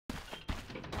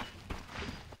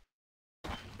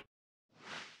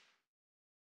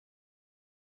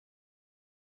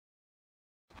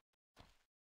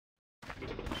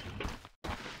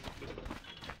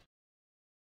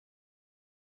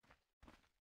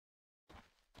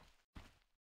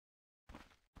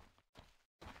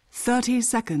30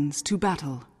 seconds to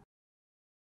battle.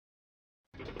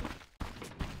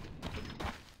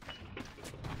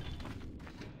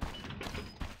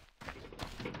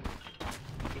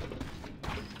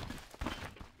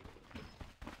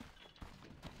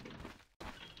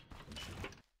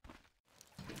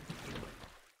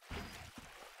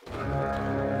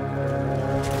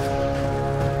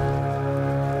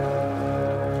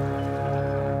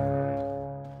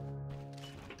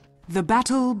 The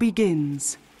battle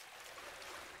begins.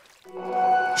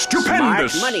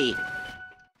 Stupendous! Smart money.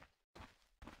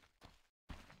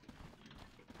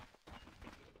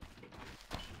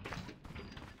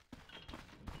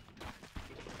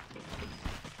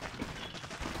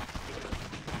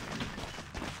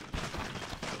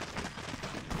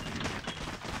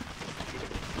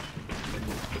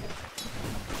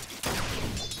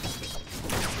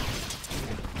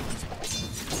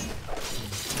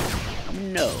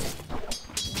 No.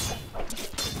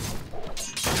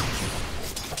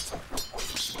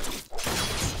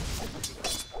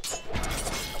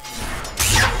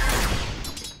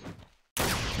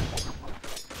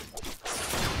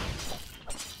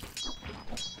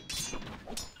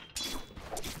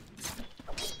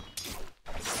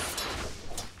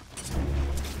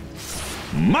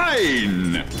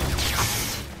 Mine!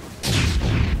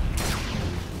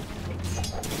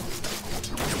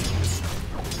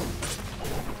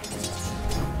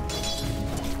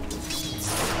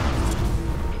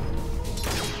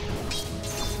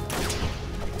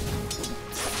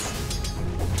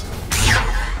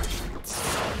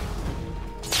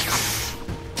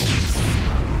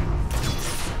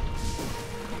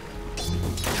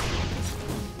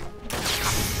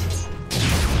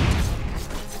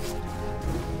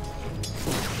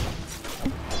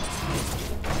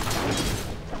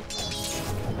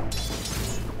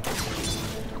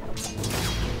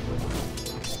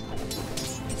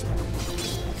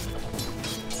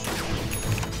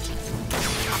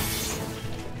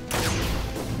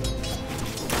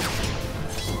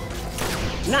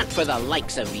 Not for the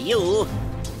likes of you.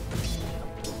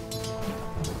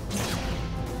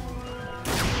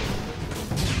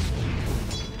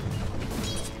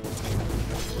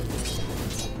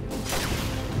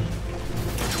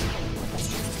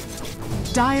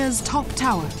 Dire's top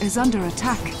tower is under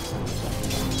attack.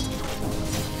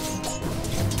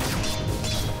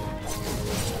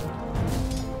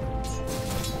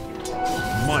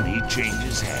 Money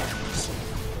changes hands.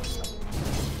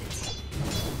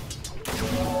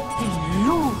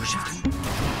 Illusion.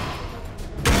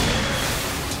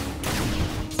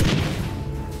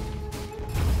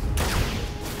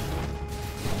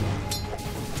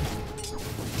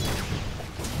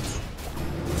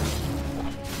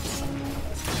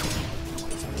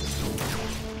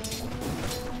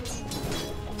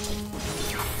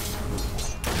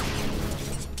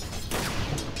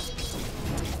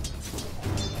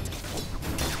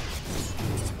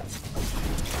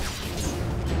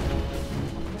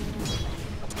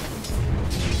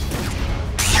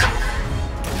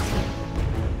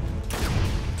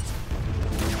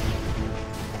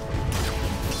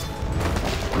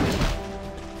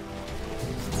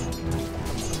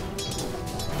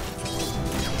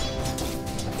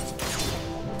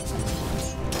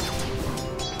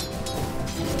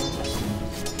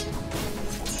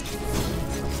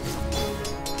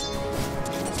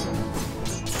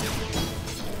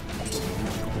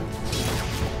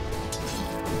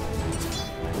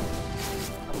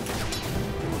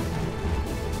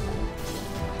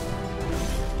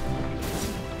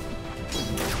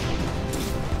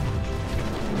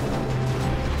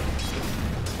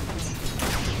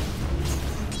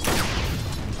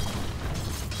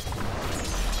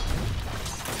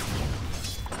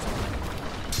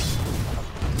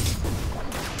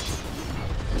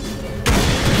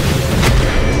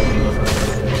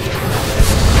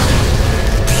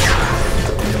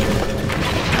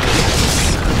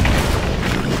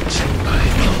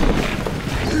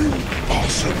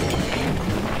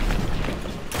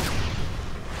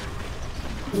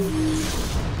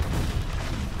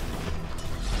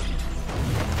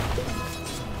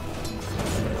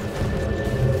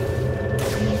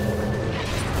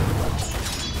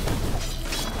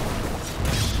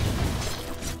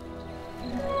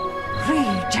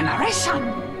 Regeneration!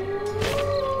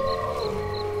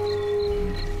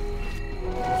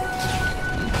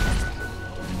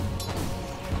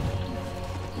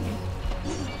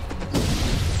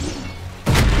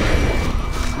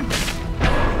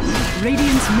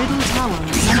 Radiant's middle tower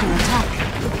is under attack.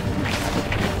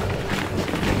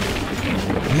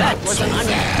 That was an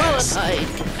unqualified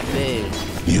fail.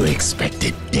 You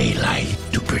expected daylight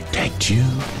to protect you?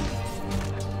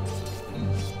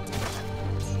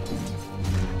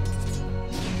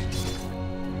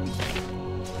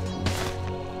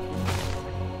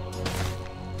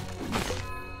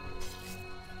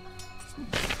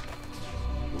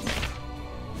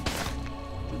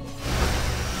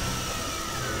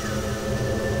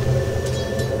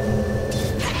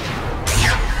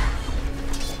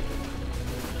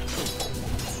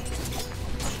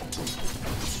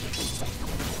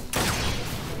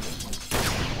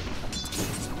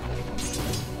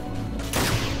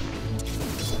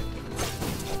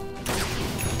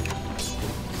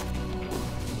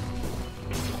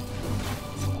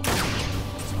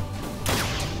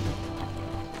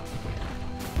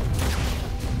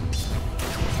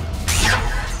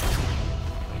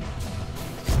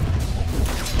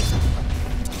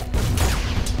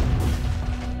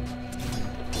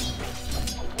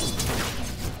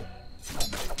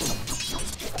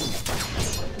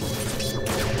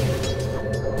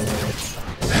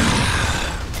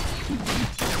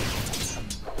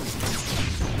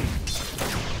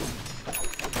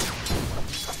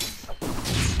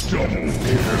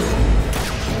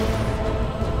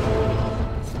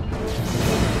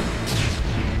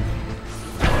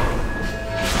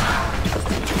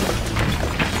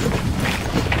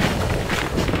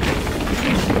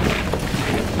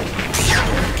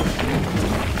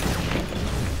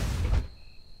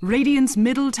 Radiant's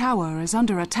middle tower is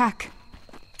under attack.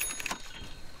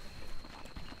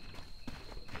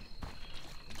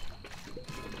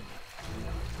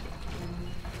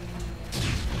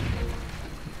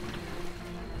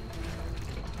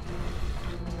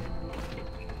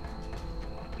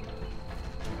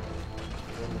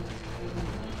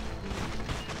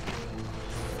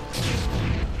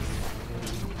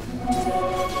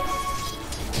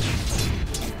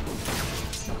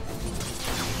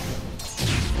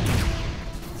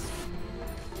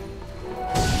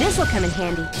 This will come in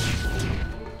handy.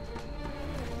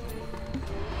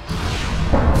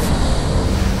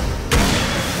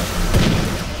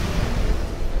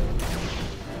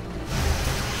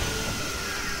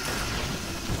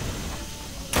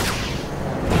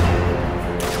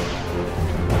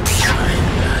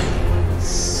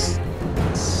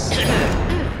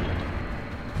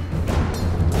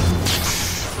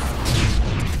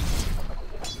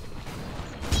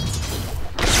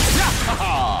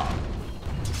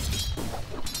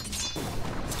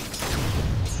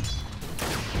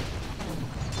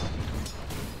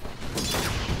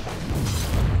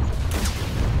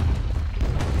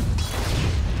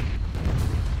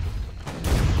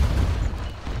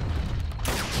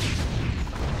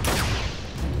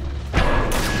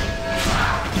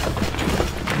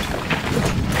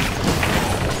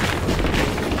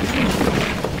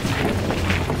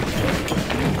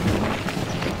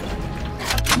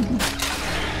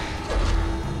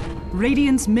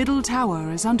 Radiant's middle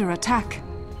tower is under attack.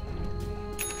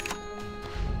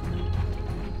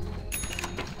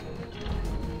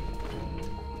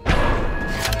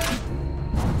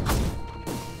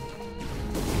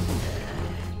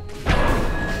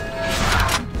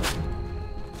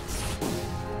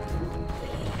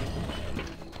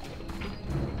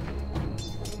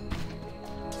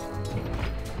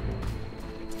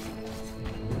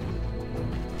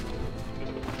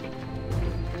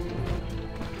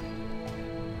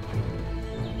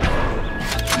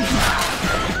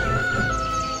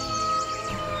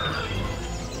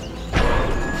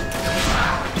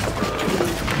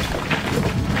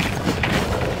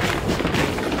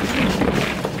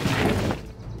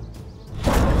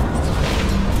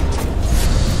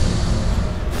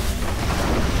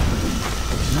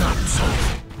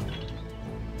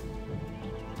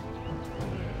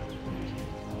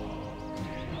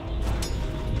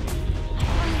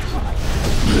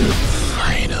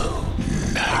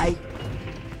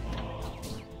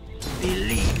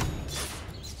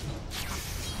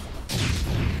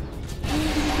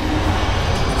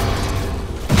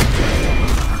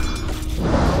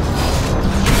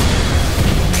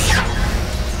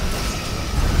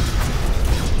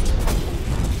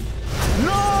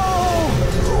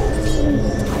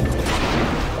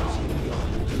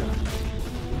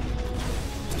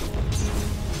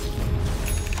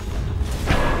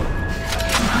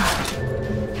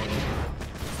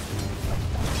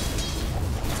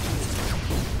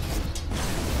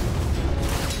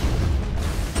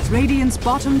 Radiant's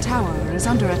bottom tower is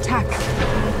under attack.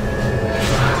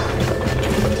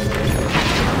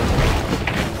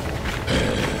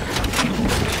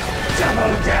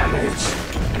 Double damage!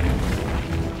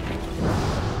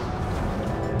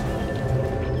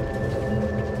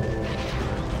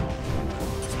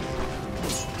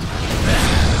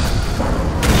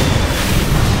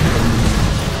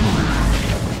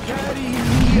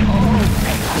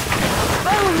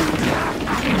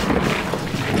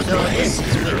 So this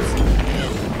is good.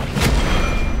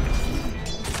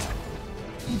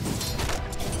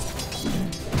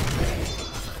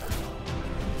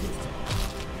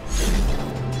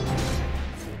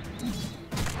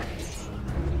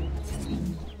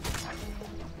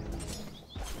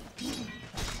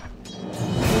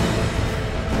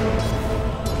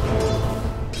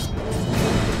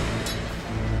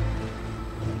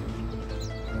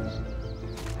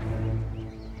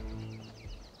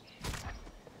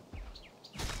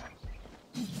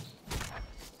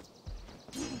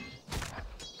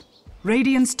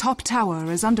 Radiant's top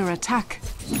tower is under attack.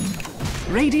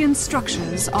 Radiant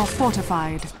structures are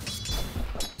fortified.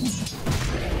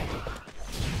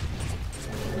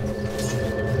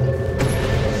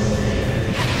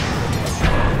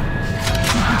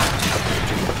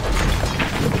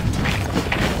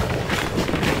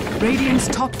 Radiant's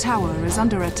top tower is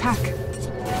under attack.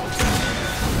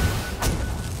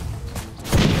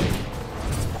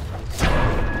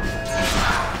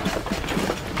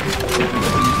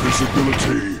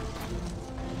 Invisibility.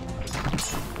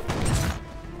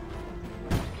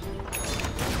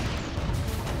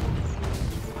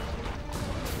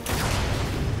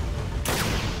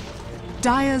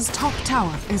 Dire's top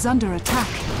tower is under attack.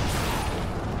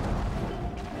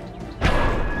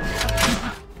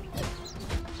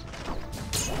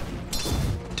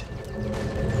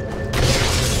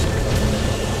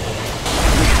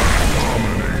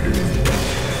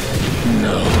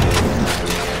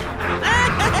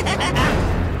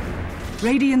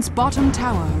 Radiant's bottom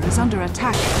tower is under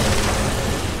attack.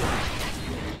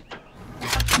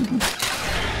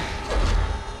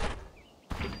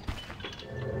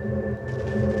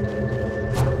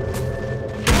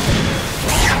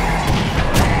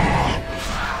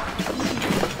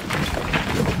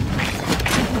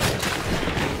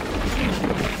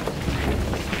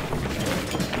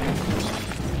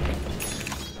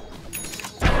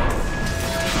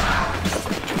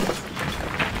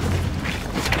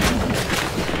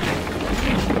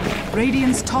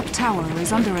 Radiant's top tower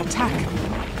is under attack.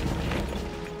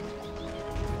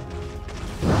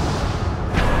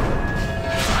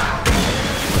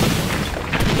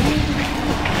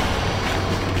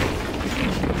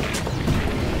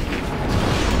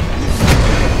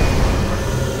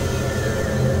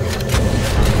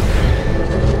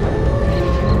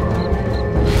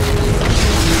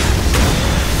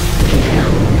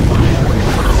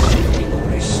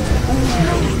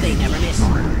 They never miss.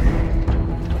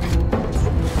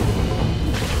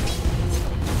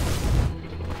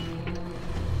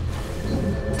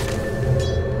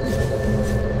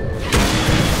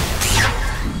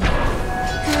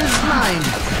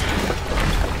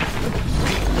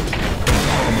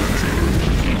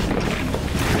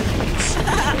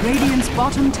 Radiant's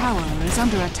bottom tower is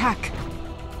under attack.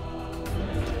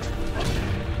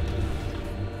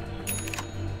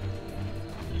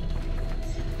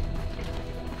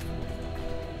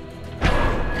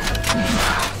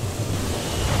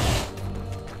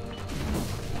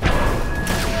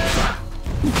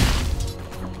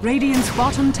 Radiant's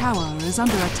bottom tower is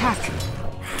under attack.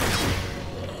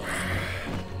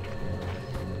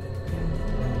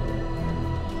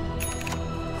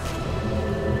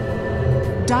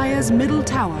 Dire's middle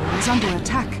tower is under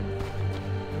attack.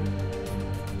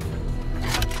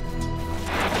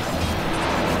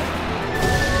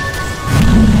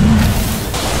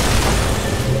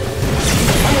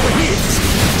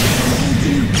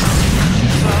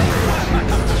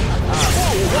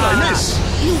 I miss.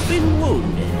 You've been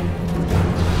wounded.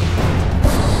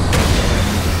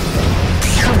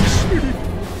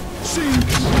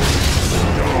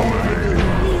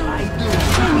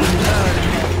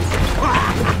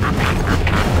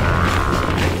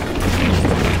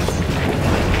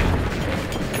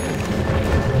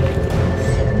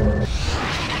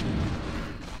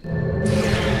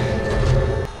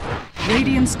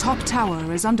 Radiant's top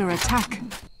tower is under attack.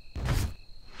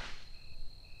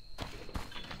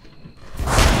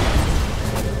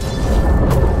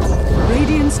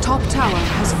 Radiant's top tower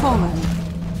has fallen.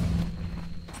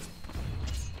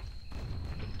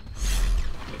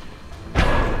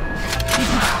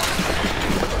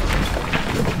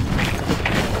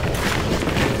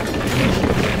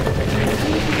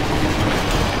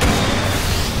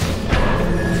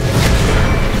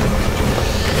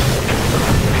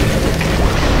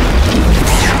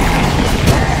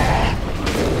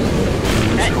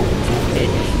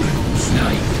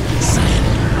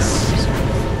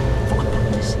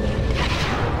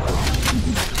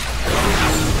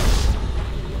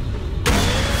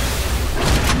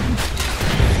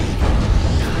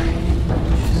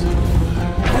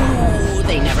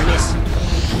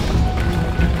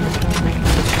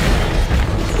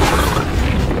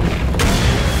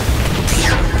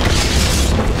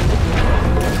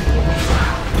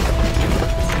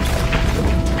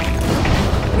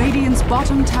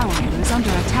 Bottom tower is under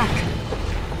attack.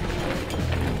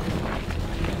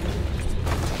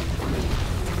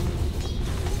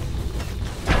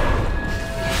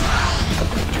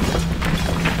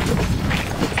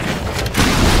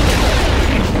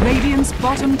 Radiant's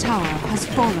bottom tower has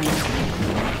fallen.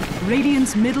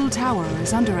 Radiant's middle tower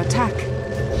is under attack.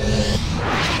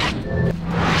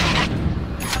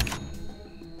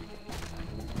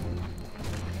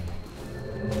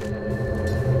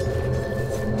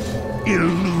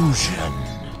 Illusion.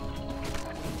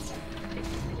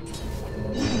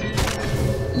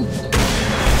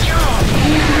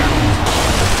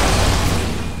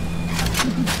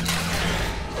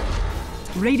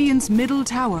 Radiant's middle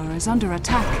tower is under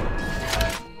attack.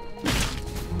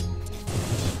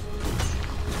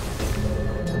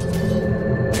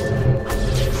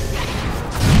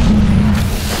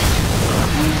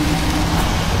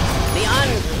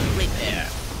 Beyond repair.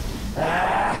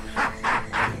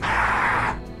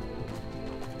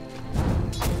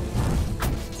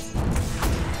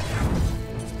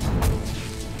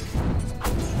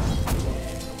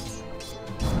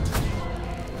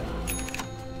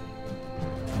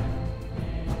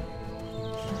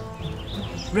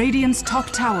 Radiant's top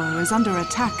tower is under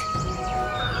attack.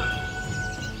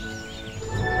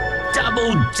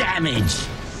 Double damage.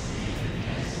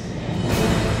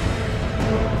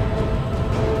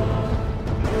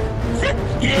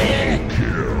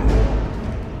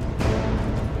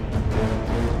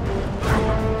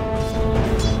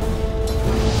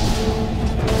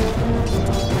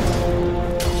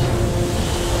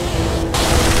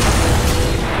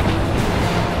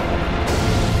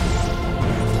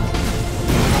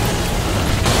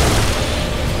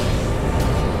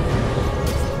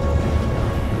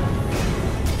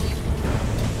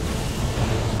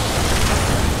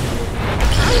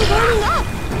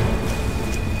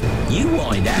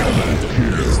 find out about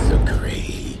the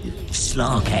Creed.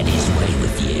 Slark had his way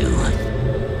with you.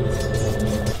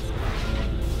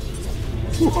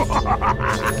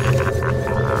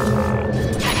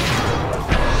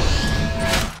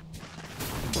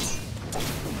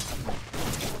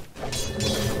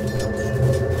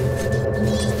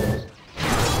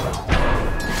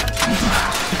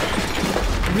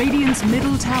 Radiant's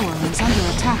middle tower is under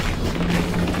attack.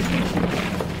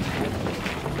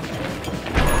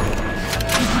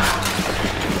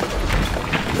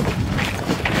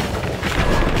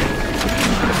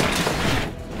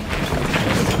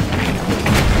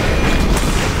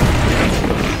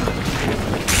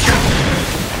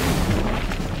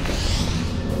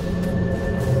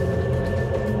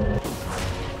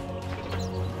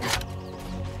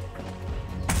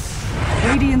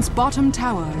 Radiant's bottom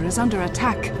tower is under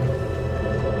attack.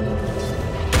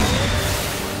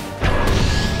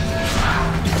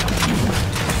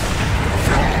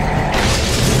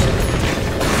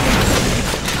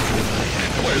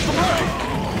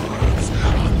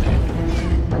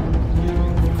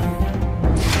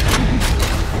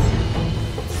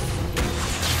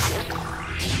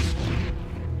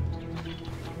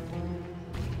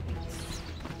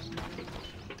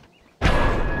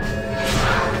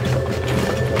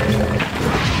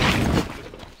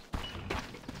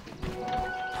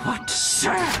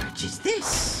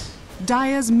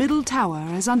 Dire's middle tower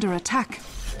is under attack.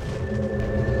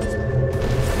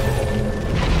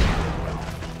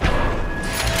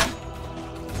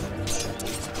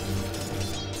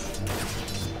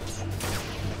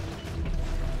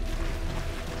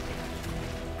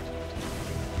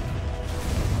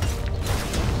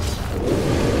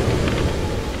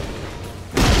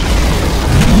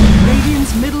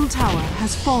 Radiant's middle tower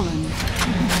has fallen.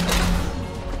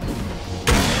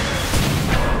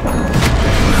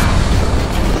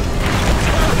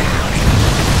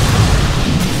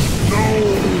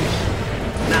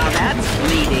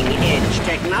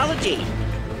 Technology.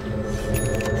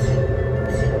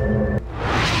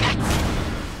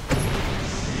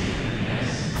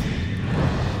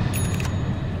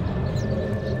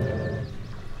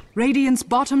 Radiant's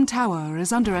bottom tower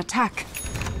is under attack.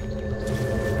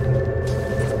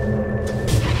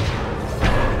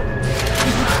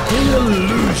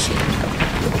 Illusion.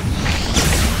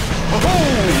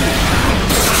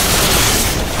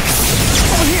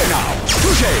 Oh, here now.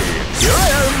 Touché. Here I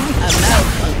am. A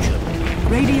malfunction.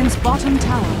 Radiant's bottom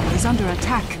tower is under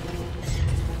attack.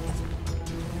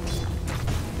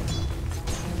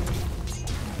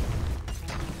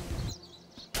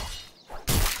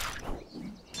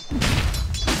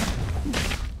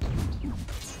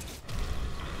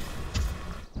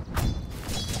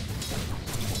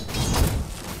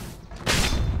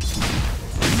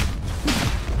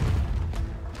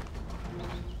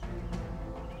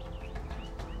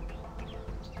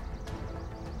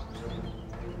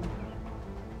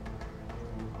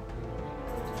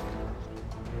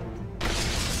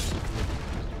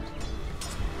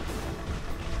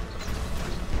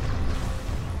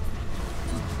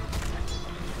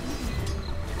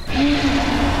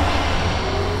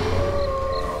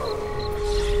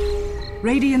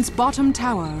 Radiant's bottom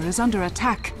tower is under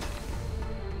attack.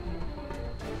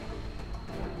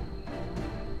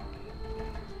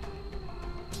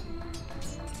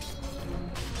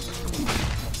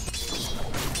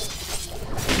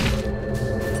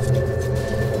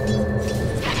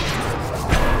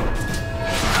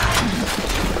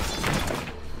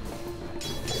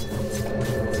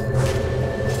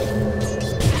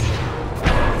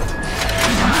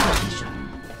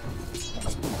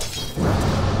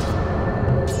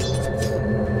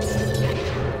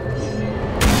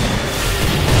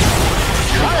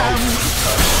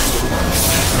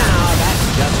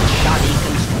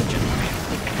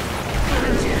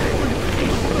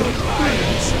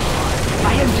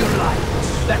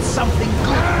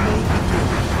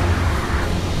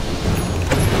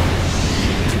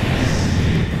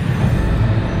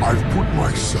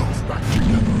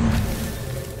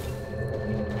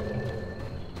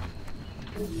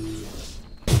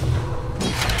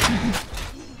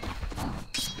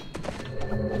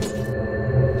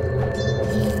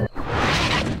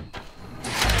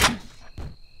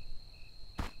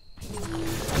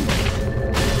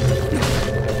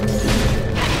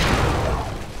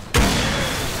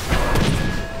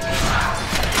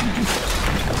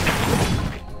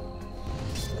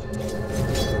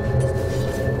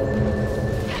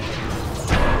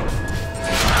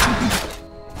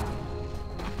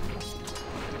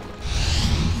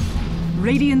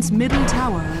 Radiant's middle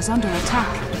tower is under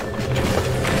attack.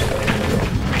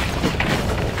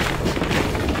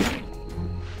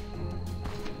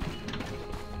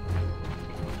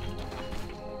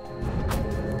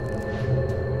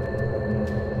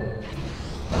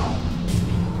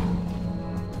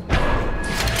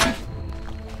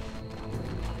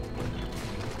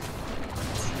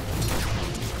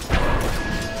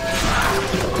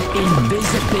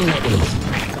 ability.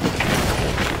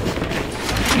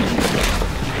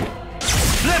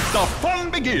 Let the fun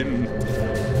begin!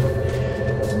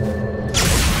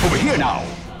 Over here now!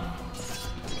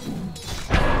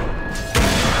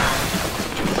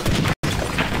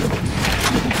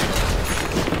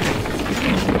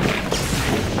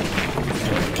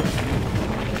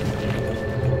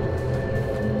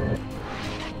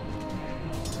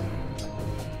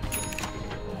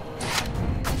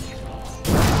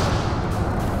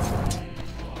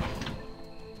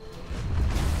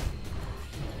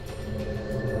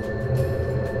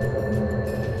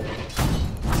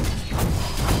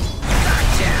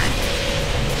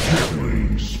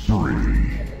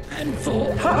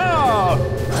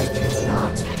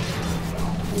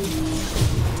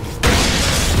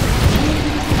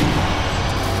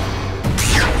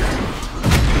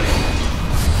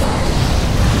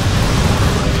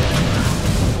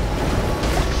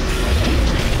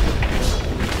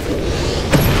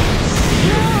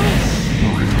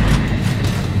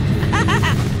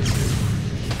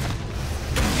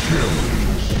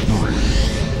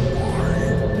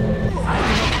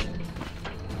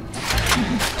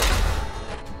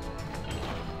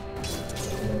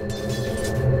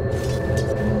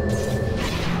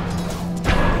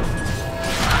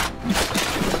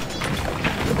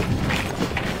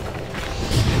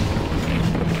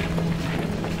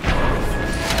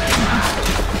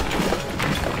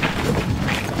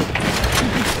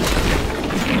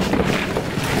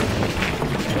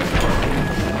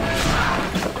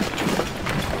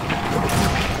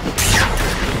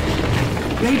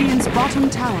 Radiant's bottom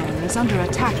tower is under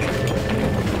attack.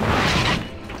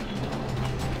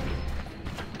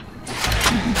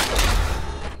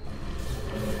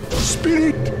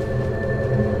 Spirit!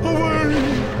 Away!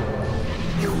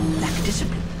 You lack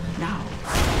discipline. Now.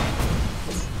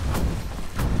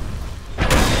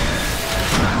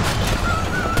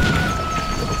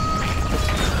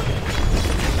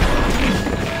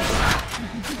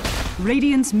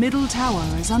 Radiant's middle tower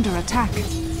is under attack.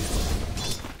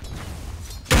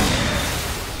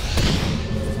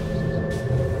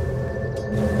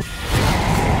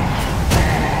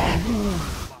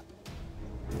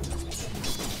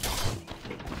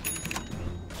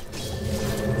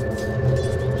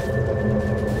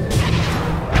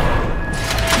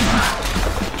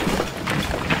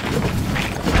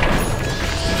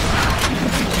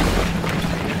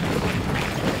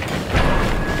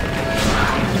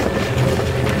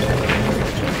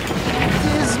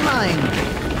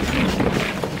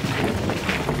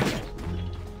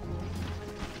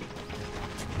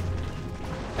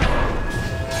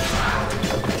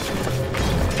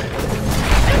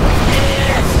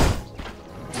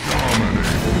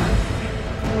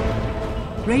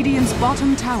 Radiant's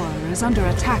bottom tower is under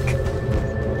attack. Here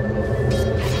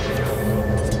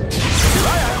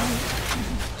I am!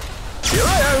 Here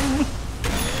I am!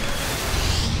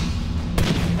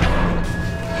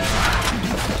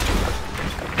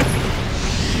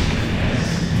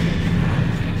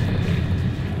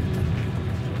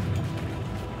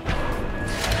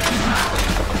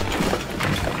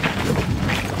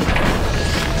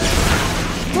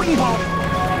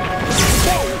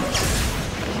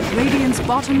 Radiant's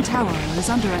bottom tower is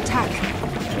under attack.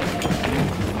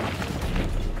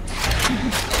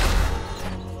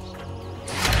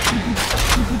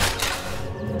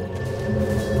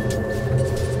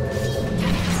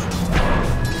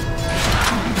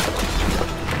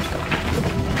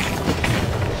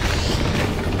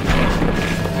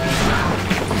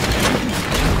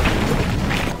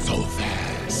 So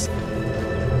fast.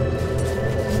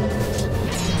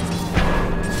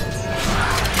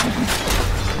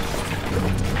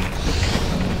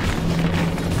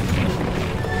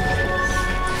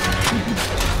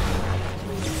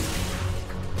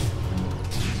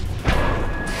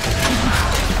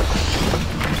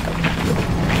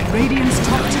 Radiant's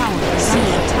top tower is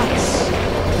under attack.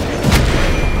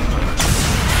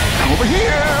 Over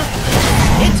here!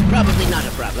 It's probably not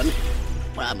a problem.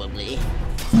 Probably.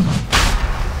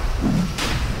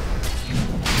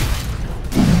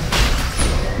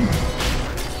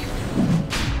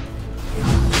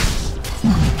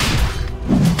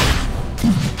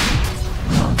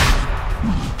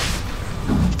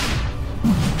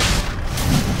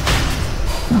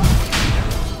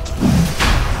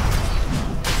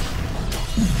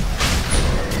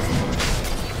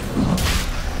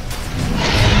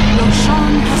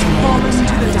 Johan has fallen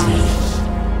to the dive.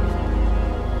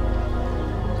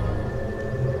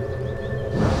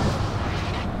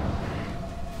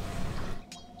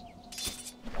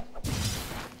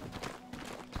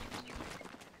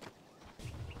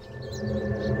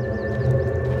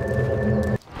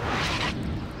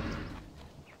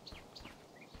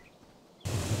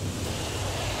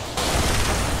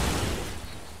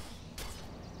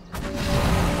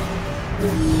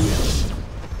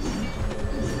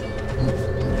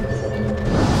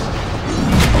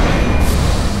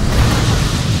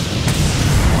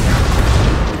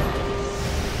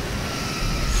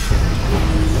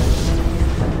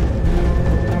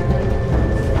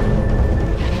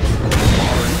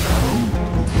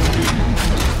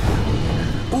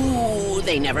 Ooh,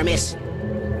 they never miss.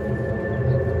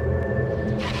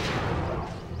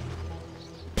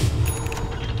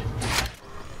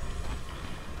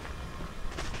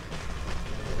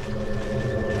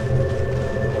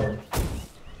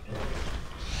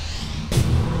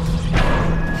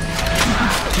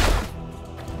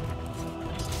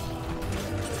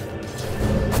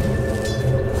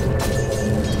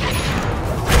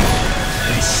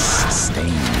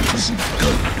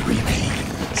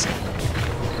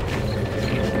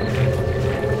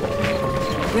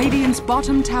 Radiant's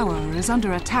bottom tower is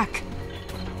under attack.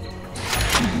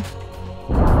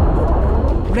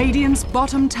 Radiant's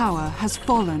bottom tower has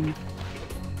fallen.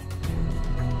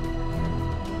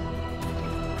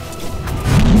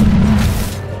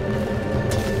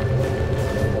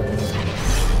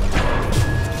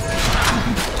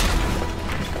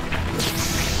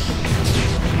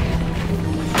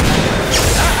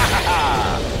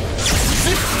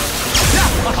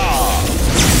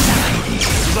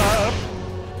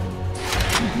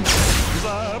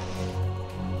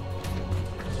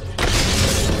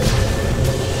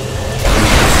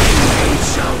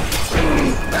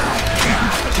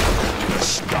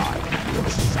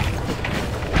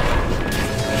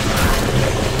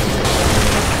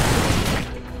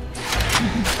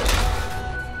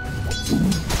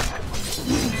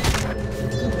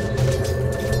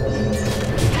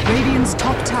 Radiant's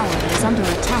top tower is under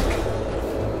attack.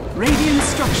 Radiant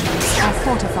structures are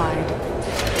fortified.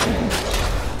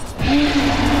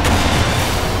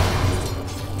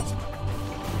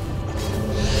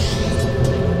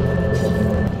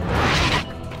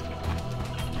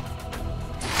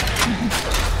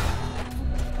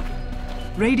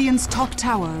 Radiant's top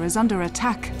tower is under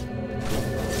attack.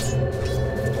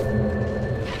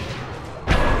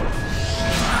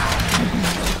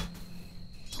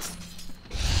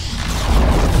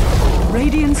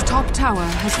 Radiant's top tower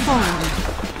has fallen.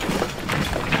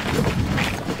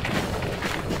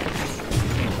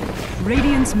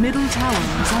 Radiant's middle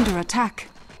tower is under attack.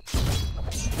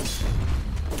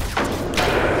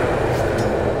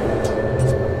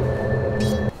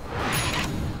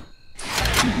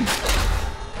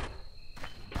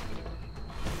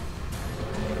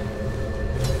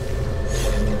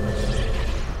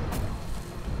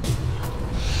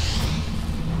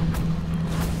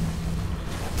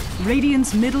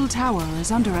 Radiant's middle tower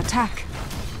is under attack.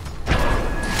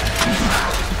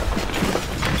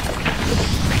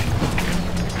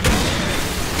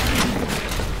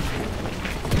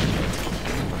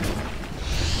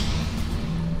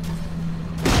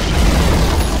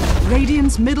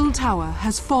 Radiant's middle tower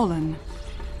has fallen.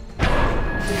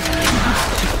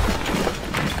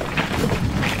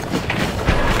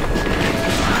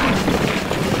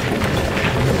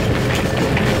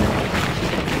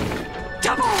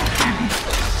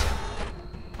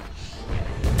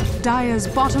 Dire's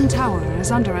bottom tower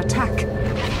is under attack.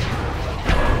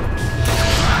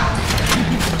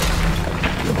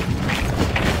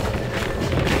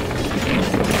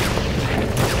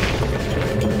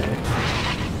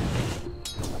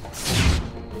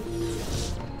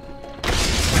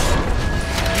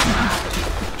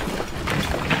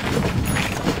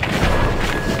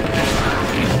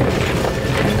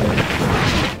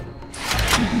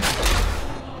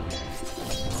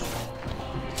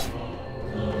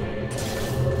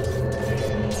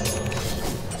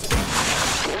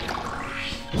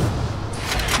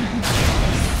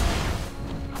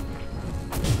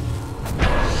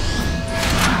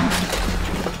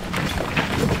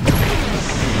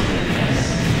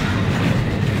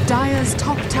 Dire's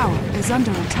top tower is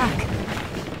under attack.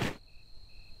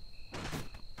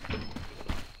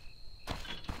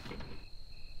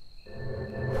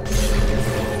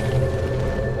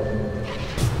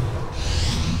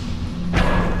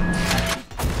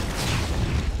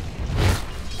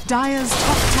 Dire's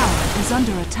top tower is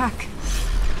under attack.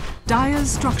 Dire's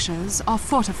structures are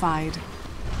fortified.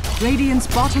 Radiant's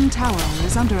bottom tower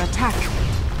is under attack.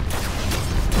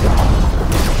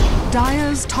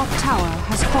 Dire's top tower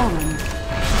has fallen.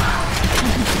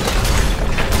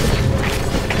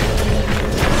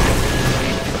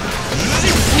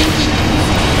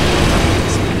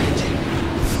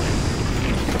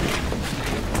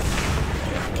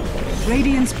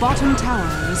 Radiant's bottom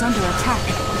tower is under attack.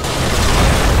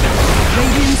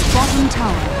 Radiant's bottom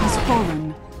tower has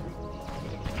fallen.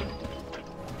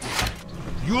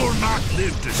 You'll not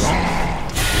live to see.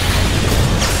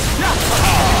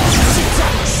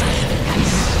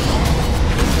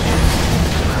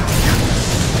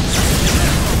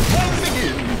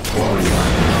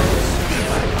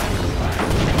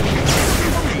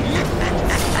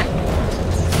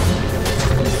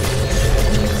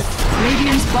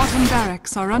 Radiant's bottom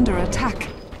barracks are under attack.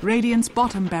 Radiant's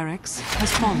bottom barracks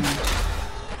has fallen.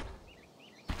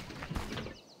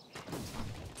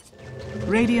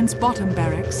 Radiant's bottom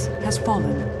barracks has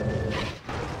fallen.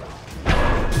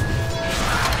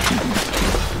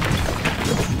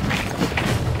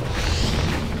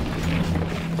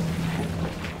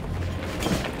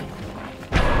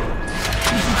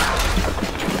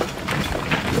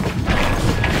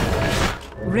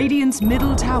 Radiant's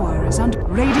middle tower is under.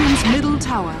 Radiant's middle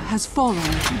tower has fallen.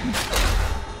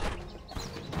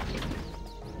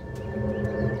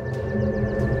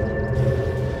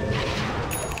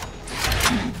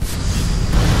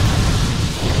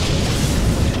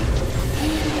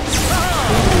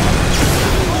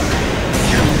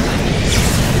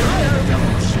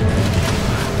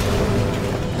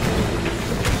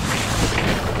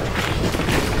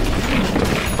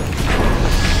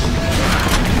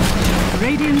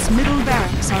 Radiant's middle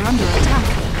barracks are under attack.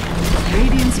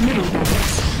 Radiant's middle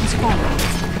barracks has fallen.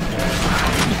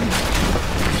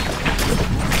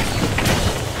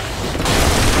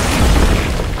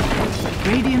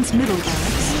 Radiant's middle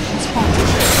barracks has fallen.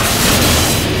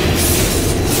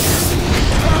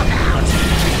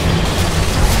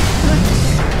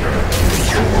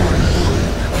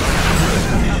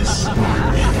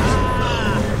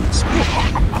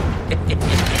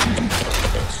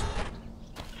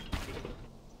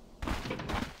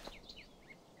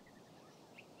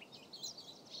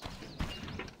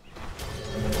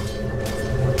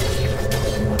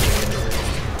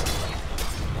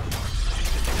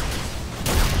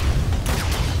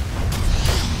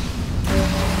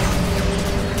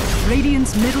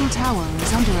 Radiant's middle tower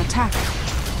is under attack.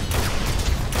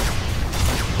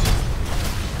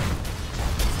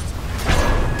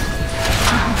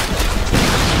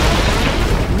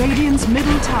 Radiant's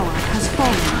middle tower has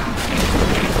fallen.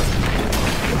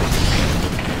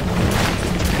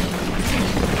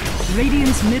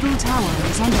 Radiant's middle tower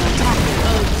is under attack.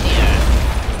 Oh dear.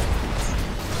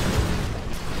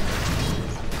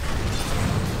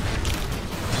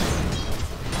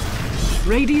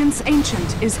 Radiant's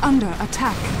Ancient is under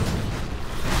attack.